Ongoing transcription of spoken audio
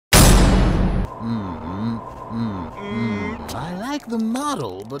like the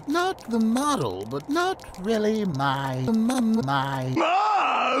model, but not really my mom. I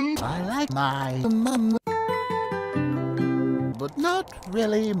like my mom, but not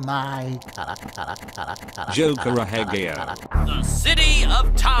really my Joker. The city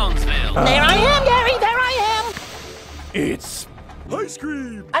of Townsville. There I am, Gary, there I am! It's ice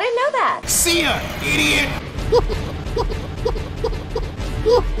cream. I didn't know that. See ya, idiot.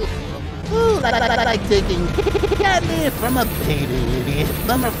 Ooh, like taking candy from a baby.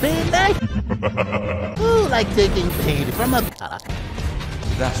 From a baby. Ooh, like taking candy from a...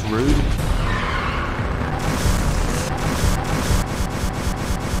 That's rude.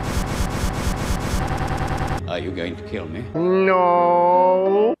 Are you going to kill me?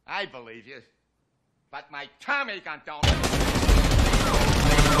 No. I believe you, but my tummy can't tell me.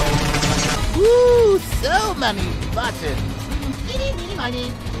 Ooh, so many buttons. Money.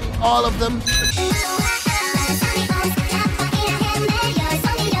 All of them.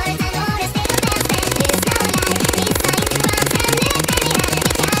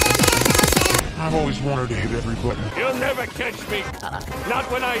 I've always wanted to hit every button. You'll never catch me. Not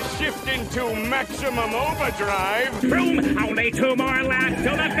when I shift into maximum overdrive. Boom! Only 2 more laps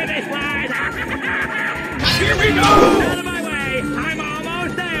till the finish line. Here we go! Out of my way! I'm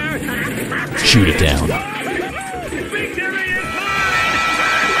almost there. Shoot it down. Victory is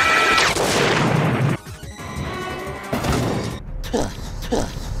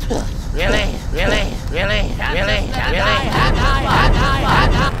Really?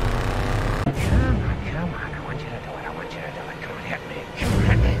 Come on, I want you to do it. Come on, hit me.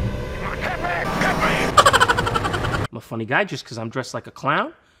 Hit me. Come on, hit me. I'm a funny guy just because I'm dressed like a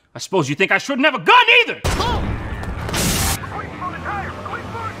clown? I suppose you think I shouldn't have a gun either!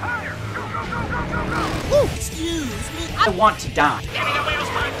 Excuse me. I want to die. Give me the wheels,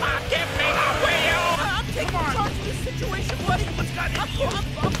 my pop. Give me the wheels. I'm taking charge of this situation, buddy. What's got into you?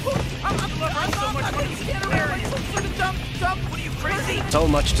 I'm so much money. Stand around like some sort of dumb. What are you, crazy? So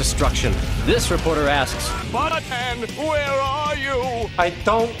much destruction. This reporter asks, Button, where are you? I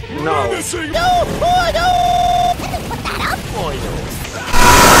don't know. No, boy, no! Put that up for you.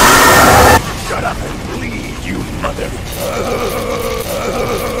 Shut up and bleed, you mother.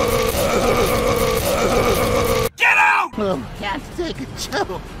 Get out! Oh, can't take a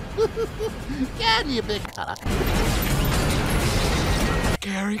joke. Can you, big fella?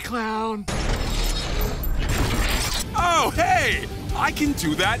 Scary clown. Oh, hey! I can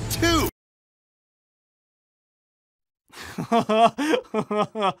do that too!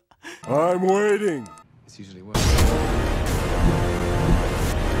 I'm waiting. It's usually what.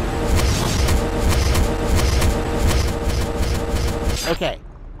 Okay,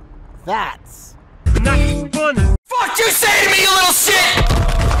 that's... Not funny. "Fuck you say to me, you little shit!"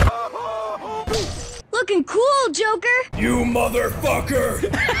 Looking cool, Joker. You motherfucker!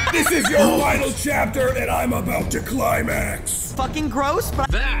 This is your final chapter and I'm about to climax! fucking gross, but...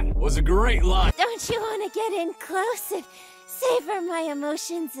 That was a great line. Don't you want to get in close and savor my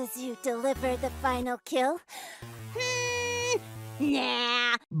emotions as you deliver the final kill?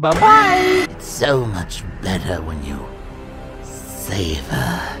 Nah. Bye-bye! It's so much better when you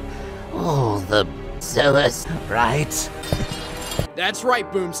savor all the sours, right? That's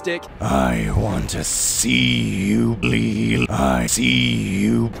right, Boomstick. I want to see you bleed. I see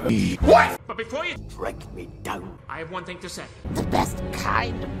you bleed. What? But before you Break me down. I have one thing to say. The best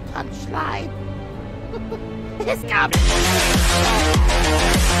kind of punchline is coming.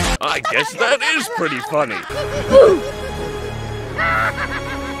 I guess that is pretty funny.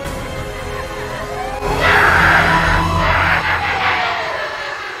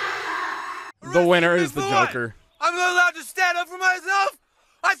 The winner is the Joker. I'm not allowed to stand up for myself?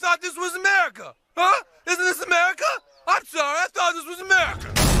 I thought this was America. Huh? Isn't this America? I'm sorry, I thought this was America.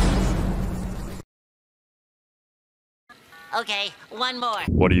 Okay, one more.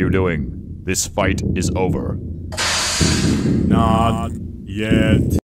 What are you doing? This fight is over. Not yet.